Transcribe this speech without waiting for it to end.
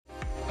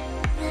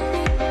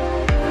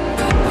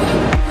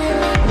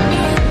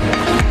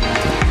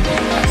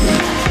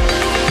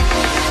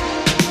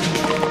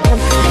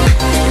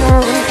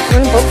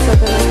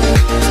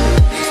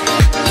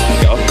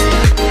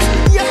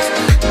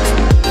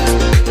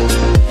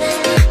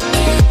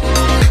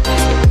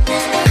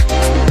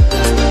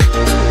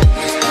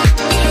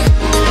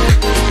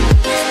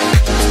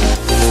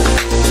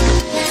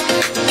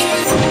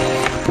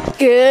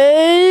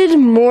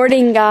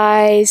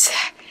guys.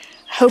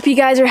 Hope you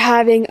guys are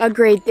having a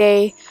great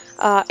day.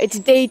 It's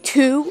day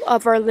 2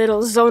 of our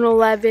little Zone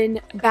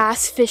 11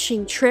 bass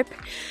fishing trip.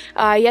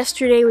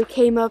 Yesterday we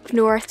came up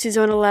north to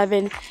Zone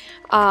 11,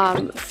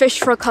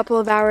 fished for a couple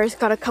of hours,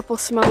 got a couple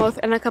smallmouth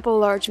and a couple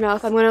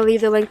largemouth. I'm going to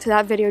leave the link to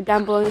that video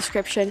down below in the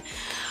description.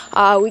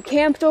 We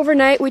camped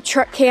overnight. We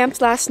truck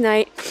camped last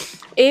night.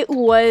 It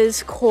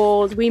was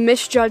cold. We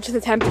misjudged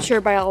the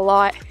temperature by a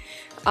lot.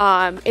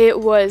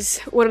 It was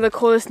one of the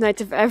coldest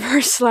nights I've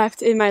ever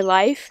slept in my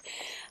life.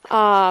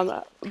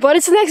 But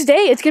it's the next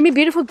day. It's gonna be a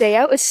beautiful day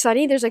out. It's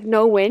sunny. There's like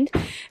no wind,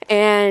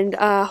 and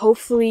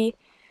hopefully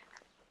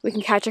we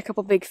can catch a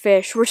couple big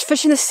fish. We're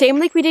fishing the same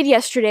lake we did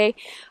yesterday.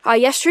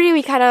 Yesterday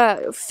we kind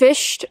of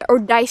fished or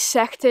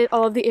dissected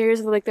all of the areas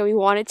of the lake that we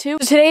wanted to.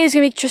 So today is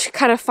gonna be just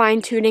kind of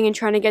fine tuning and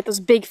trying to get those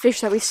big fish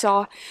that we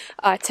saw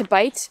to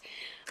bite.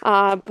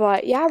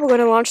 But yeah, we're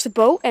gonna launch the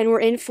boat and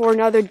we're in for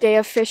another day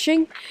of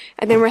fishing,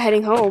 and then we're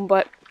heading home.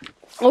 But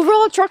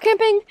overall, truck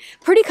camping,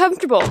 pretty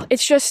comfortable. It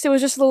was just a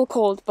little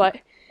cold, but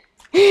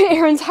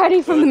Aaron's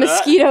hiding from the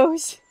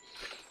mosquitoes.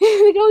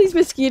 Look at all these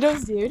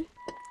mosquitoes, dude.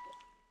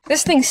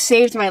 This thing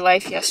saved my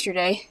life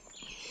yesterday.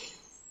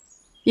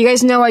 You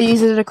guys know I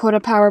use the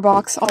Dakota Power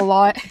Box a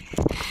lot.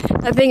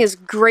 That thing is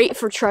great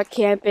for truck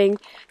camping.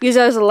 Use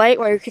it as a light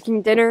while you're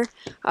cooking dinner.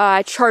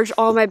 I charged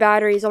all my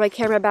batteries, all my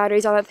camera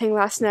batteries on that thing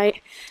last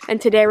night,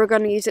 and today we're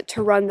going to use it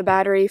to run the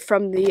battery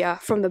from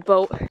the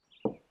boat.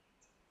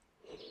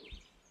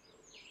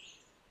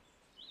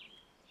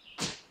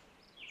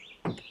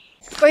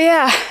 But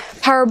yeah,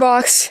 power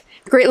box,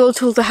 great little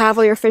tool to have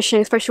while you're fishing,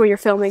 especially when you're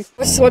filming.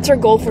 What's our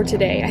goal for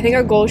today? I think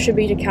our goal should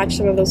be to catch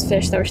some of those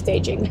fish that we're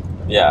staging.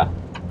 Yeah.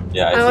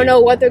 I don't know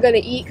what they're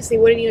gonna eat because they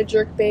wouldn't eat a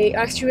jerk bait.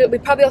 Actually, we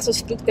probably also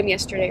spooked them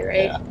yesterday,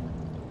 right? Yeah.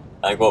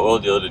 I think what we'll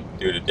do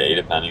today,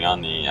 depending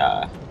on the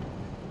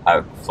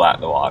how flat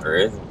the water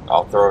is,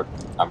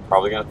 I'm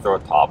probably gonna throw a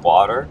top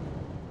water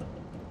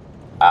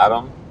at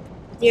them.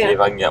 Yeah. See if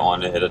I can get one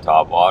to hit a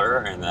top water,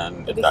 and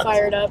then if that's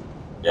fired up.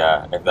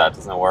 Yeah, if that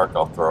doesn't work,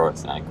 I'll throw a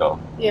Senko.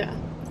 Yeah.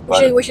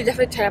 We should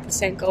definitely tie up a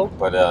Senko.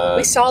 But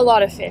we saw a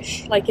lot of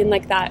fish, like in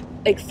that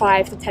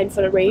 5 to 10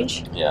 foot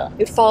range. Yeah.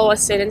 They'd follow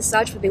us in and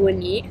such, but they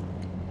wouldn't eat.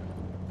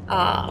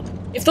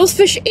 If those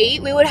fish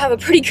ate, we would have a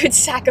pretty good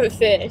sack of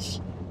fish.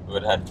 We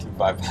would have had 2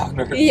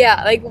 5-pounders.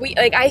 Yeah,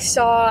 I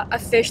saw a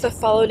fish that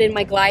followed in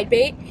my glide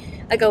bait,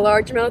 like a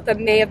largemouth that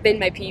may have been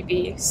my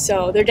PB.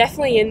 So they're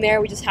definitely in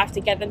there. We just have to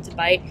get them to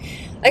bite.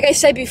 Like I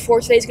said before,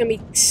 today's gonna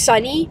be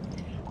sunny.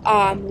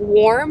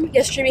 Warm.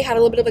 Yesterday we had a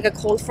little bit of like a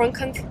cold front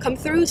come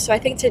through, so I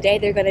think today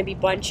they're going to be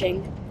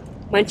munching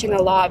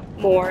a lot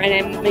more, and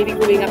then maybe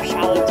moving up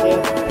shallow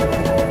too.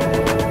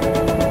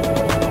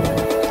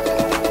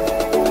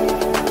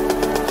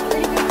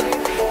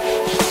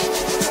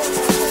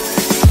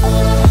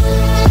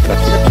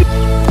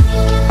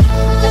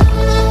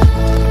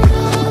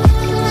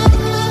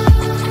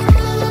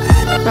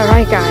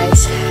 Alright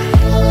guys,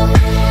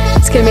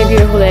 it's going to be a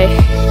beautiful day.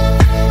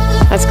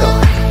 Let's go.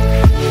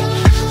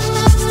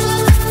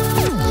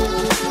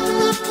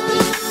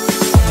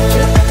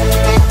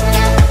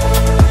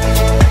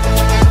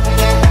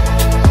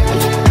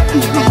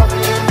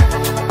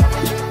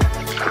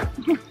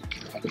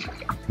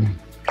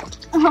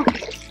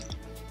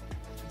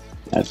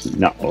 That's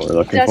not what we're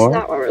looking for. That's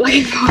not what we're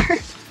looking for.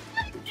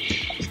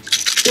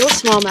 Little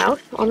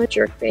smallmouth on the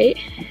jerkbait.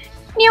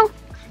 Meow.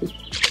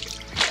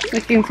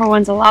 Looking for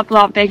ones a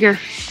lot bigger.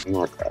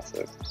 More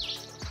aggressive.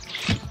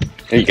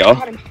 There you go.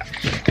 Got him.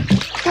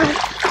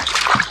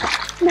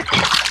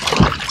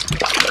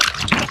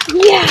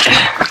 Yeah.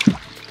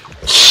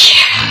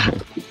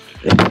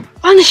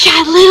 On the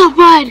shad little,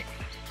 bud.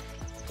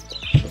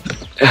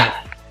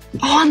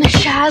 On the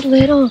shad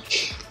little.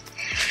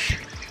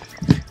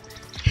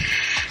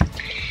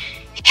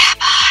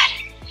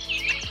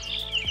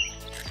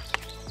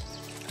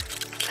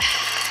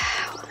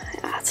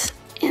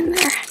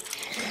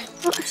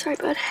 Sorry,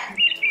 bud.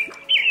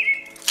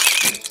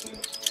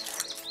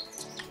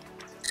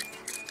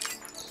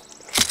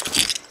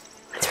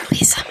 Let's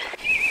release them.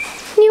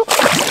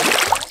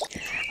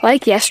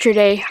 Like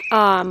yesterday,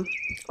 a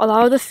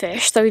lot of the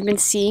fish that we've been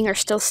seeing are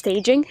still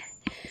staging.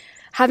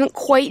 Haven't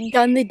quite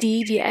done the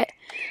deed yet,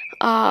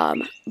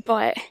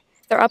 but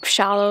they're up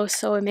shallow,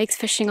 so it makes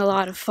fishing a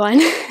lot of fun.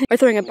 We're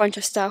throwing a bunch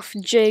of stuff,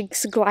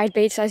 jigs, glide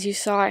baits, as you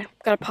saw.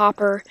 Got a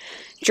popper,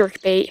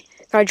 jerk bait.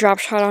 Got a drop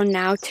shot on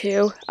now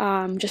too,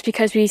 just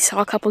because we saw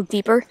a couple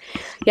deeper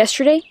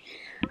yesterday.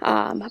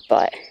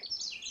 But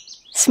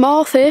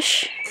small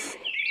fish,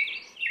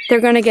 they're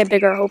gonna get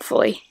bigger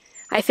hopefully.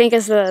 I think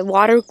as the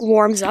water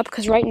warms up,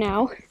 because right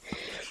now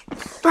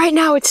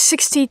it's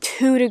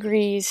 62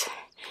 degrees,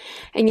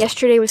 and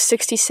yesterday was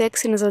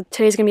 66, and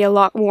today's gonna be a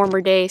lot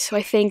warmer day. So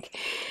I think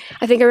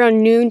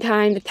around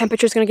noontime the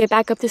temperature's gonna get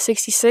back up to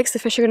 66. The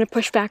fish are gonna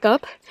push back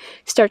up,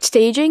 start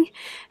staging,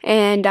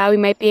 and we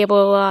might be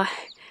able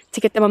to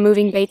get them on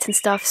moving baits and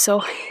stuff,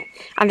 so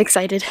I'm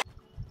excited.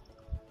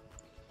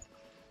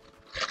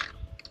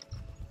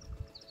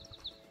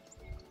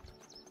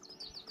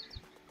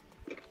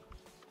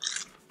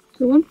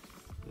 Good one?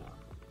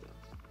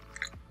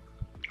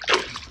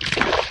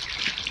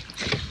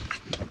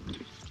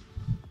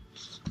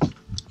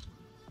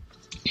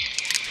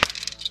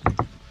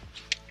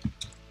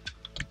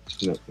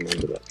 No,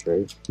 remember that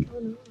tray.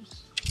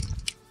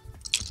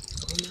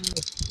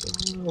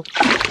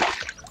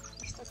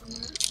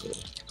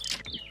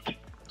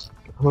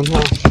 Oh no. Oh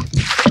no.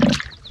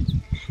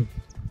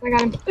 I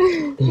got him.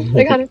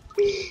 I got him.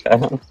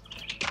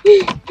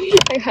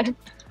 I got him.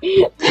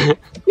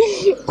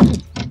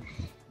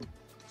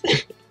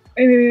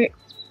 Wait.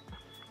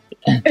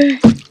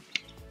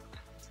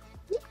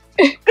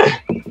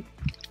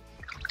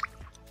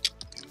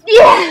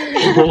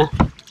 Yeah!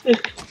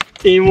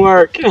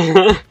 Teamwork.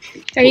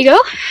 There you go.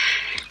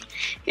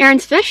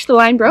 Aaron's fish, the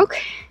line broke.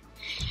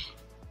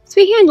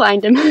 So we hand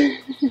lined him.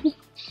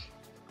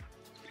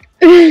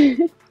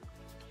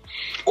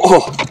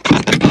 Oh,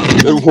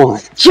 good one.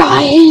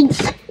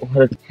 Giants!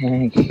 What a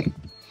tank.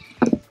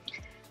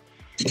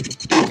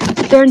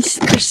 They're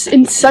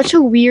in such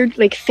a weird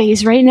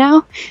phase right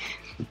now.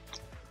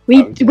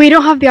 We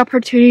don't have the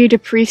opportunity to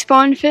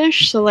pre-spawn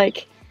fish, so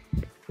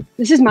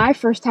this is my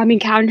first time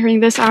encountering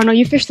this. I don't know,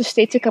 you fished the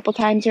States a couple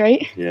times,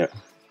 right? Yeah.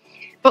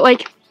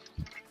 But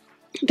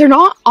they're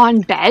not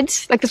on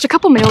beds. There's a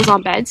couple males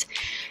on beds,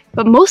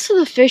 but most of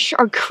the fish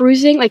are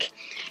cruising.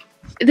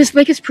 This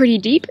lake is pretty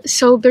deep,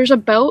 so there's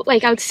about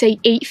I would say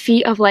 8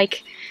 feet of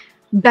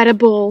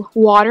bettable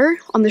water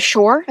on the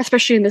shore,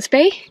 especially in this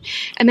bay,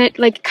 and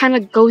it kind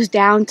of goes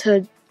down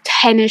to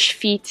 10-ish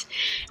feet,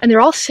 and they're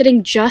all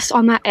sitting just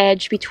on that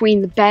edge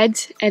between the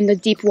beds and the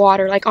deep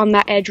water, on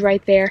that edge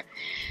right there.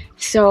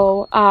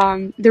 So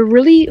they're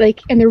really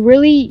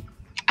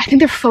I think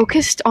they're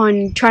focused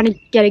on trying to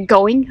get it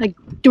going,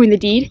 doing the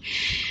deed.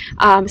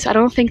 So I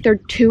don't think they're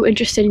too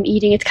interested in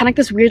eating. It's kind of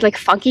this weird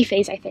funky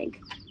phase, I think.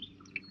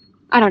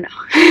 I don't know.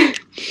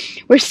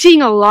 We're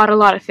seeing a lot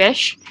of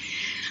fish.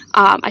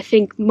 I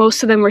think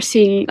most of them we're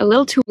seeing a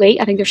little too late.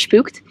 I think they're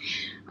spooked.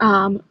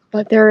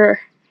 But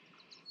they're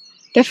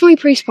definitely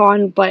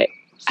pre-spawn, but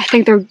I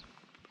think they're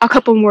a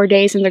couple more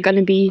days and they're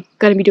gonna be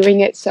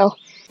doing it. So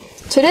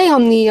today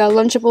on the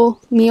Lunchable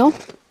meal,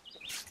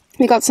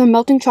 we got some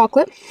melting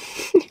chocolate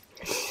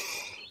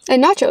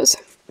and nachos.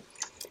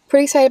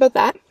 Pretty excited about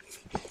that.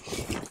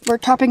 We're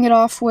topping it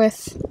off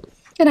with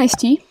an iced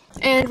tea,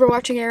 and we're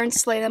watching Aaron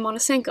slay them on a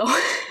Senko.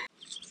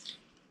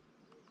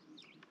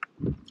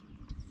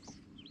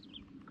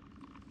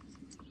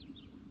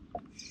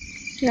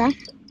 Yeah.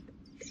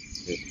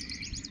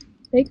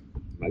 Big?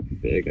 Might be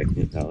big, I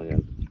can't tell yet.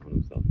 On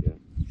himself yet.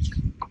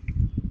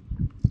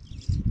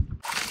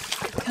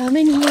 Come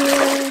in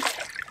here.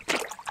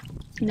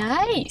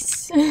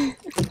 Nice.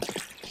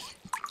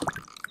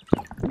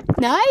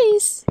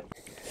 Nice.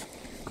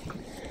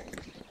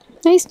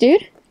 Nice,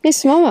 dude.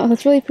 Nice smallmouth.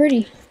 That's really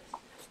pretty.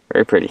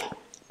 Very pretty.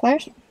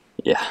 Pliers?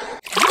 Yeah.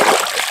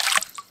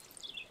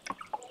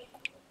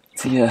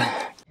 See,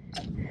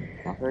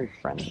 not very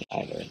friendly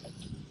either.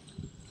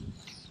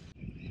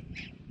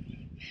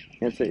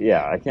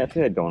 I can't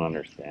say I don't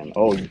understand.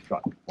 Oh, you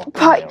got fucking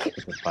Pike. nailed.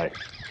 It's a pike.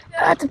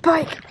 That's a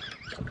pike.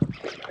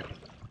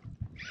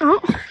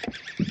 Oh.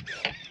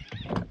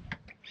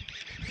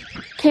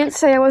 Can't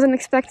say I wasn't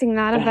expecting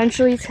that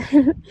eventually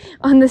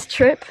on this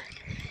trip.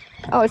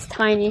 Oh, it's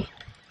tiny.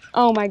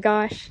 Oh my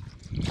gosh.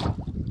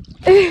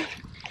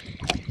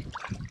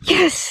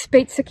 Yes,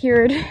 bait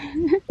secured.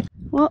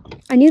 Well,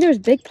 I knew there was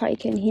big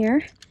pike in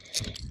here,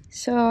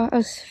 so I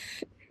was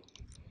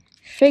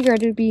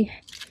figured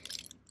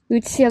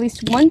we'd see at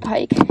least one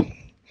pike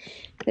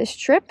this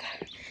trip.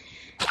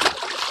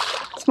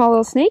 Small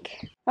little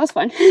snake. That was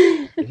fun.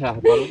 Yeah, I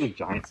thought it was a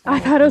giant snake. I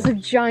thought it was a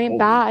giant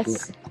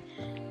bass.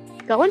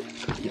 Going?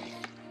 Yeah.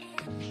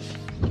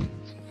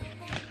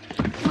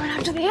 One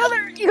after the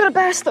other. You got a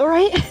bass though,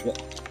 right? Yeah.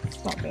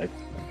 It's not big.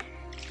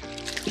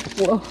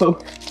 Whoa.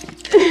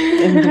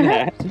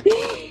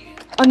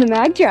 On the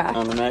mag draft.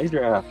 On the mag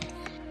draft.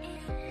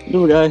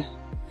 Little guy.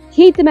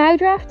 He ate the mag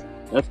draft?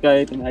 This guy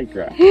ate the mag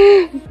draft.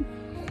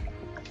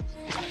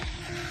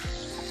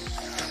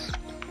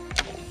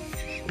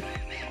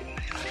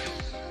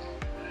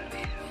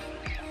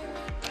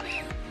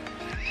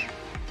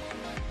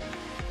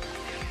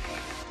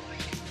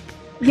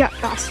 Yeah,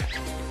 bass.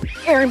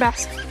 Aaron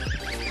bass.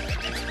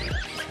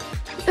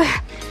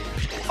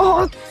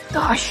 Oh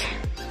gosh.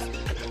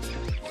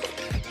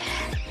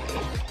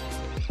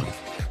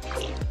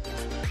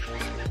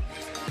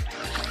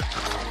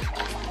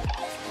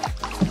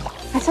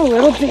 That's a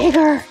little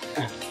bigger.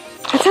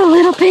 That's a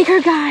little bigger,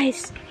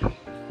 guys.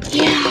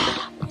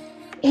 Yeah.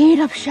 Ate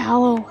up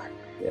shallow.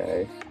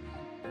 Yay.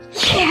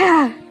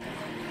 Yeah.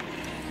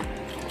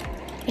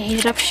 Ate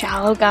it up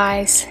shallow,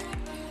 guys.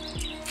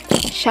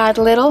 Shad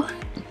little.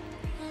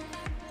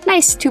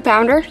 Nice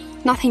 2-pounder.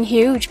 Nothing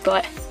huge,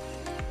 but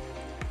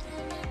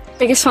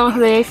biggest one of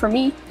the day for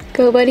me.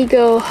 Go, buddy,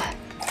 go.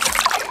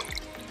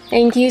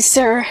 Thank you,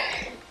 sir.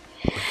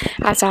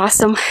 That's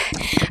awesome.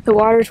 The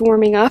water's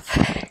warming up,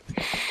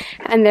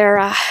 and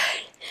they're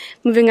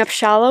moving up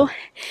shallow,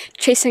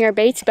 chasing our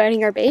baits,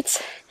 biting our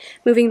baits,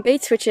 moving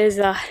baits, which is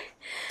a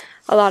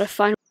lot of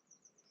fun.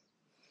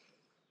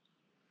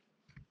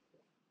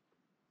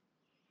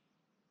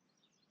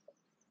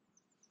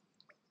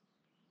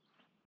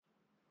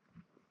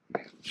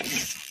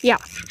 Yeah,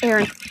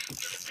 Aaron.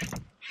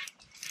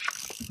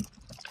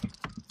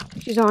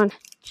 She's on.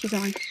 She's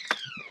on.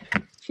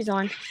 She's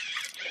on.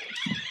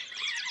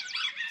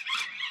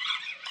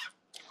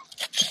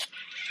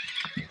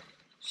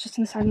 It's just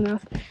inside the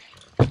mouth.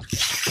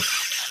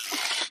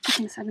 Just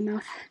inside the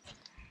mouth.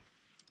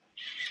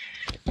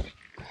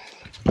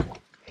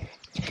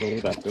 Go to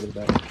the back, go to the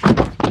back.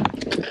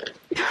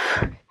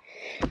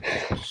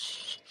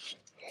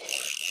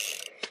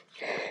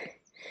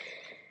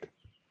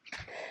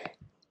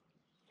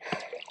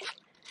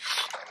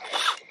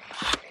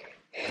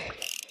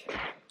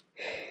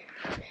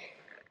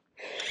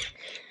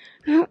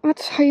 Oh,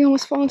 that's how you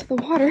almost fall into the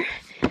water.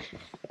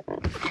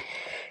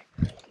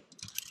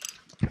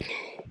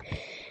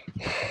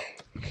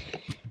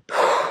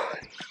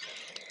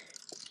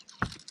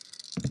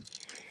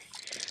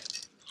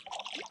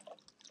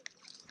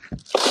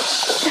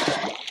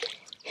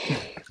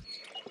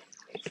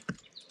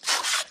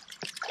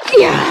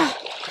 Yeah,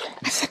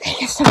 that's the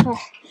biggest of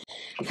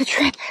the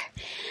trip.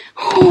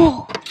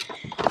 Oh,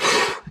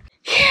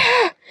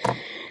 yeah,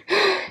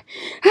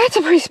 that's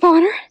a pretty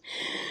spawner.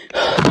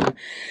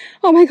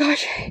 Oh my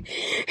gosh,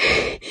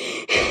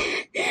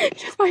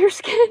 just by your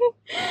skin.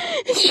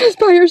 It's just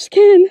by your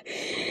skin.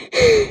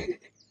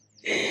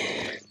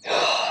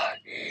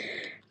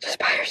 Just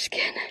by your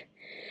skin.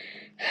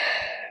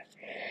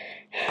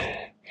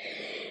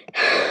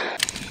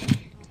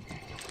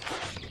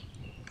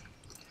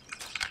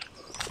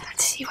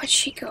 Let's see what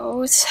she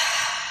goes.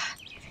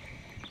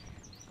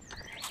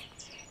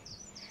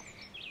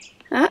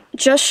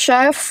 Just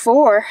shy of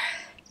 4.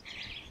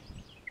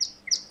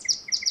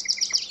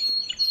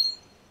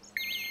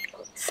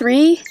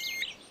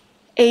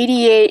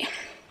 388.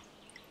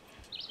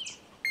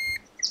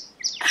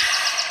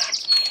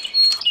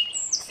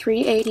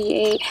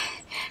 388.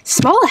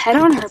 Small head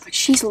on her, but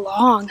she's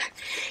long.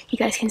 You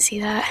guys can see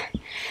that.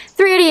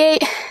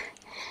 388.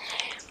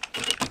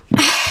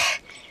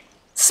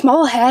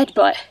 Small head,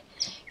 but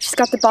she's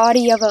got the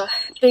body of a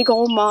big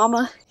old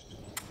mama.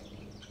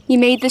 You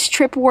made this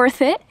trip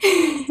worth it.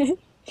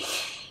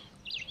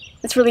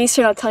 Let's release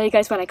her and I'll tell you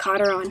guys what I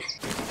caught her on.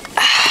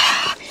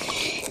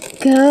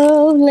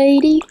 Go,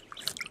 lady.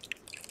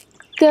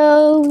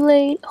 Go,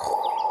 lady.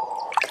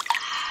 Oh,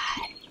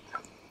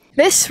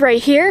 this right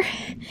here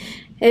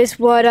is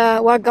what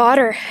got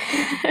her.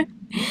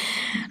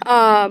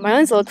 My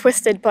line's a little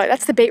twisted, but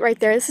that's the bait right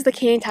there. This is the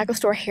Canadian Tackle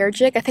Store hair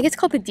jig. I think it's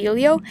called the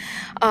Delio.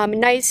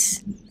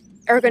 Nice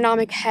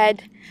ergonomic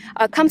head.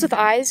 Comes with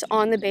eyes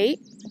on the bait,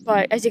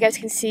 but as you guys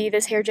can see,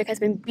 this hair jig has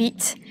been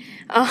beat,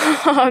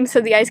 so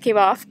the eyes came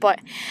off.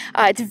 But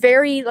it's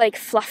very like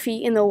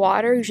fluffy in the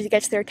water. Usually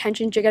gets their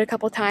attention. Jig it a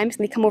couple times,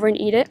 and they come over and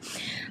eat it.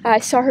 I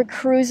saw her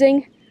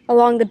cruising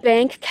along the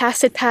bank,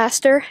 cast it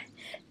past her,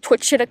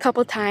 twitched it a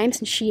couple times,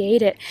 and she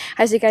ate it.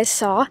 As you guys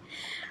saw,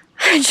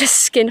 just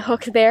skin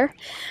hooked there.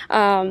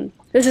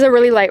 This is a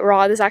really light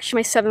rod. This is actually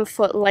my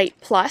 7-foot light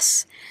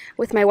plus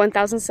with my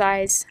 1000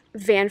 size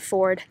Van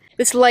Ford.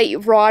 This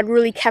light rod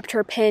really kept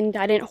her pinned.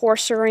 I didn't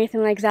horse her or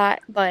anything like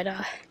that, but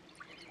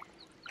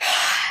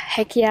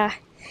heck yeah.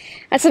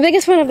 That's the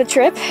biggest one of the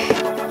trip.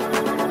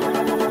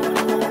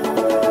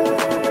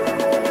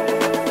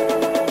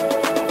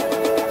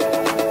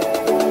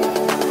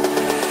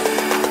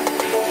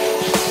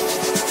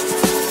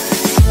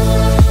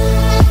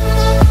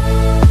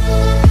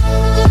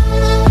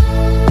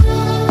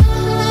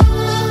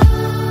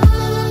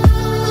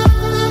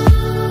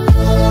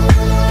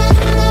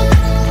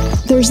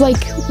 There's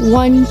like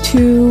 1,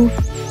 2,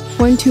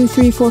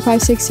 3, 4,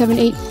 5, 6, 7,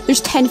 8.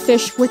 There's 10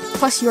 fish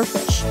plus your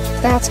fish.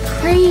 That's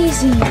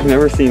crazy. I've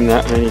never seen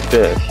that many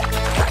fish.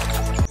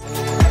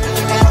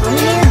 On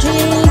there,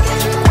 jig.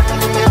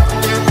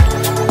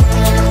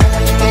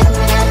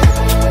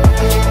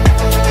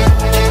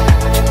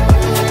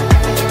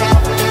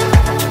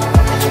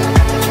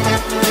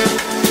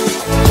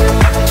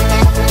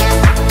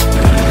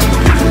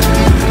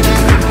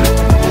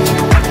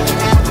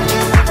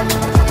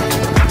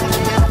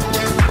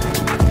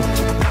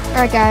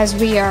 Alright guys,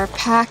 we are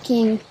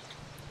packing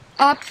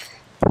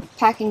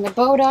the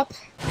boat up.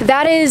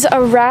 That is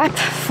a wrap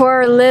for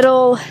our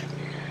little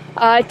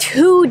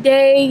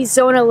 2-day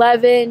Zone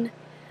 11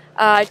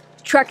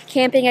 truck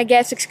camping, I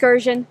guess,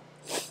 excursion.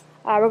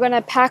 We're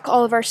gonna pack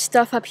all of our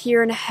stuff up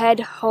here and head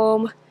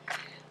home.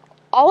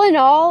 All in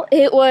all,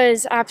 it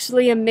was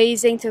absolutely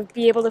amazing to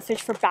be able to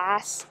fish for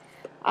bass.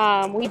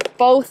 We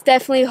both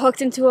definitely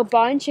hooked into a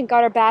bunch and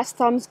got our bass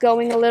thumbs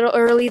going a little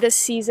early this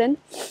season.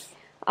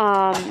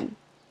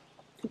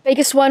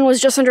 Biggest one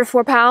was just under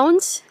 4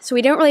 pounds, so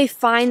we didn't really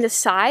find the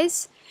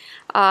size,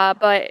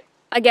 but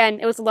again,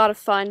 it was a lot of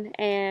fun,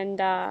 and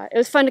it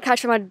was fun to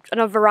catch them on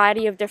a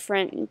variety of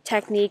different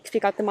techniques. We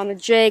got them on the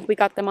jig, we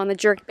got them on the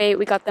jerk bait,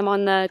 we got them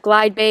on the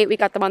glide bait, we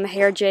got them on the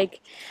hair jig,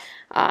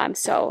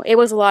 so it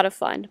was a lot of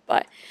fun.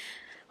 But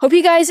hope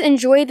you guys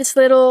enjoyed this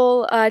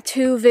little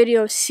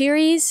 2-video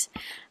series.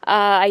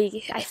 I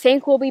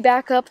think we'll be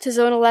back up to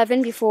Zone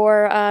 11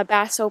 before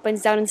Bass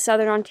opens down in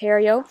Southern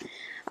Ontario.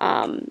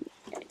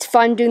 It's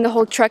fun doing the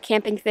whole truck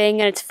camping thing,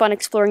 and it's fun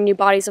exploring new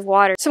bodies of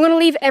water. So I'm going to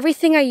leave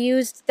everything I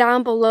used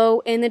down below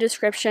in the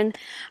description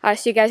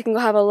so you guys can go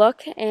have a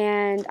look,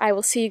 and I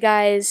will see you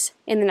guys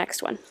in the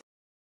next one.